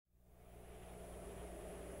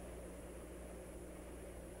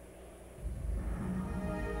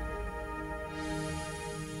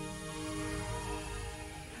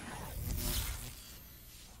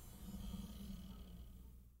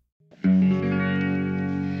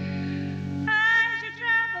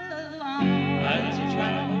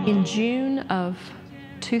In June of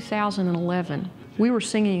 2011, we were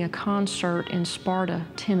singing a concert in Sparta,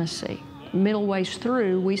 Tennessee. Middle ways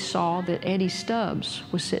through, we saw that Eddie Stubbs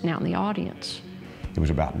was sitting out in the audience. It was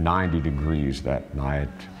about 90 degrees that night,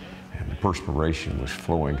 and the perspiration was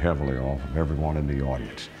flowing heavily off of everyone in the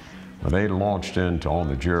audience. When they launched into On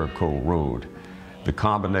the Jericho Road, the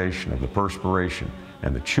combination of the perspiration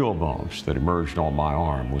and the chill bumps that emerged on my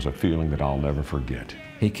arm was a feeling that I'll never forget.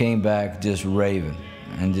 He came back just raving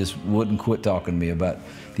and just wouldn't quit talking to me about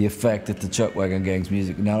the effect that the Chuck Wagon Gang's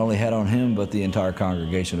music not only had on him, but the entire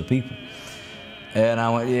congregation of people. And I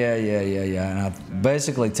went, yeah. And I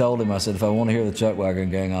basically told him, I said, if I want to hear the Chuck Wagon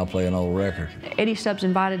Gang, I'll play an old record. Eddie Stubbs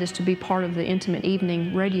invited us to be part of the Intimate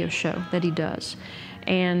Evening radio show that he does.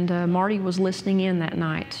 And Marty was listening in that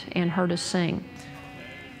night and heard us sing.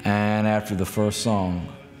 And after the first song,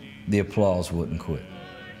 the applause wouldn't quit.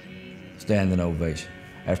 Standing ovation.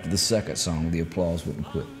 After the second song, the applause wouldn't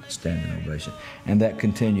quit. Standing ovation. And that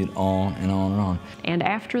continued on and on and on. And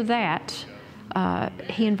after that,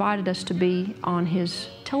 he invited us to be on his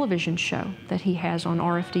television show that he has on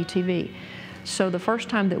RFD TV. So the first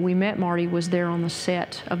time that we met Marty was there on the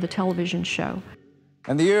set of the television show.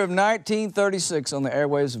 In the year of 1936, on the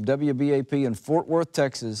airwaves of WBAP in Fort Worth,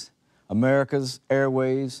 Texas, America's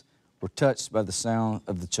airways were touched by the sound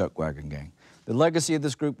of the Chuck Wagon Gang. The legacy of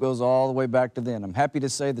this group goes all the way back to then. I'm happy to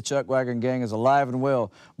say the Chuck Wagon Gang is alive and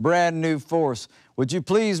well, brand new force. Would you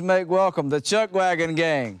please make welcome the Chuck Wagon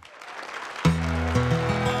Gang?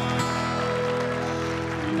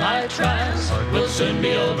 My trials will soon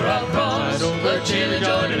be over, I'll cross the chilly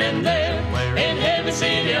Jordan, and there in heaven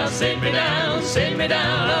city I'll sit me down,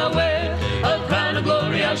 I'll wear a crown of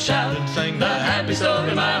glory, I'll shout the happy story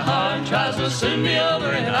of my heart. Trials will soon be over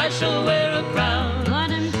and I shall wear a crown.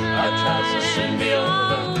 Our trials will soon be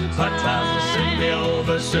over, our trials will soon be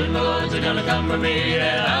over. Soon the Lord's are gonna come for me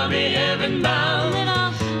and I'll be heaven bound.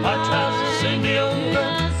 Our trials will soon be over,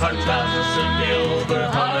 our trials will soon be over.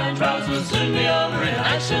 Our trials will soon be over and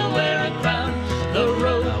I shall wear a crown. The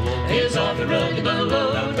road is often rugged, but the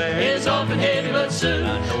load is often heavy, but soon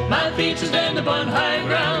my feet shall stand upon high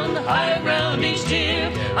ground each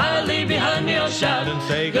year. I leave behind me, I'll shout and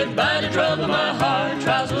say goodbye to trouble, my heart.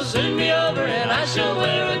 Trials will soon be over and I shall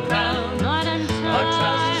wear a crown. Our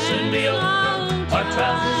trials will soon be over, our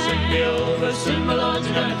trials will soon be over. Soon my Lord's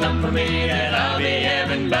gonna come for me and I'll be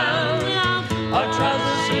heaven bound. Our trials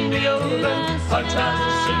will soon be over, our trials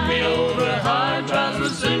will soon be over. Our trials will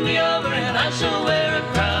soon be over and I shall wear a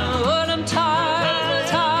crown. But I'm tired.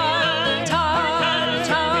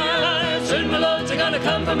 Soon my Lord's gonna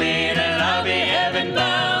come for me and I'll be heaven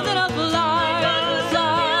bound. Then I'll fly.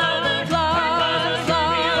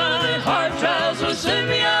 Hard trials will soon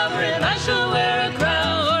be over and I shall wear a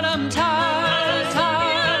crown. But I'm tired.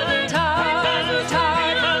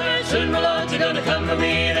 Soon my Lord's gonna come for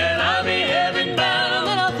me and I'll be heaven bound.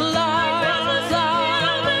 Then I'll fly.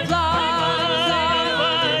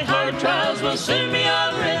 Hard trials will soon be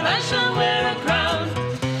over and I shall wear a crown.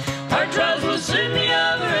 Hard trials will soon be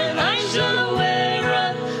over and I shall wear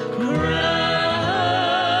a crown.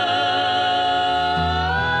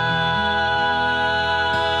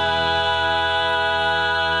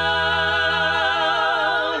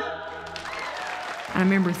 I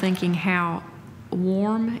remember thinking how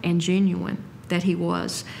warm and genuine that he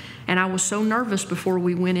was. And I was so nervous before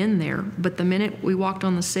we went in there, but the minute we walked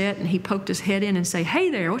on the set and he poked his head in and say, "Hey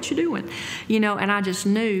there, what you doing?" You know, and I just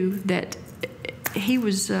knew that he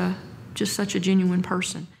was just such a genuine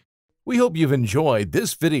person. We hope you've enjoyed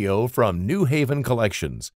this video from New Haven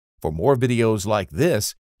Collections. For more videos like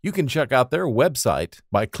this, you can check out their website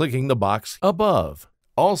by clicking the box above.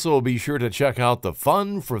 Also, be sure to check out the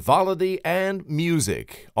fun, frivolity, and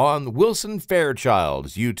music on Wilson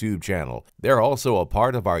Fairchild's YouTube channel. They're also a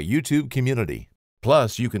part of our YouTube community.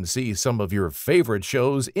 Plus, you can see some of your favorite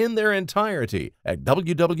shows in their entirety at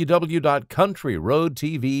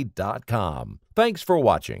www.countryroadtv.com. Thanks for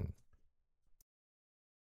watching.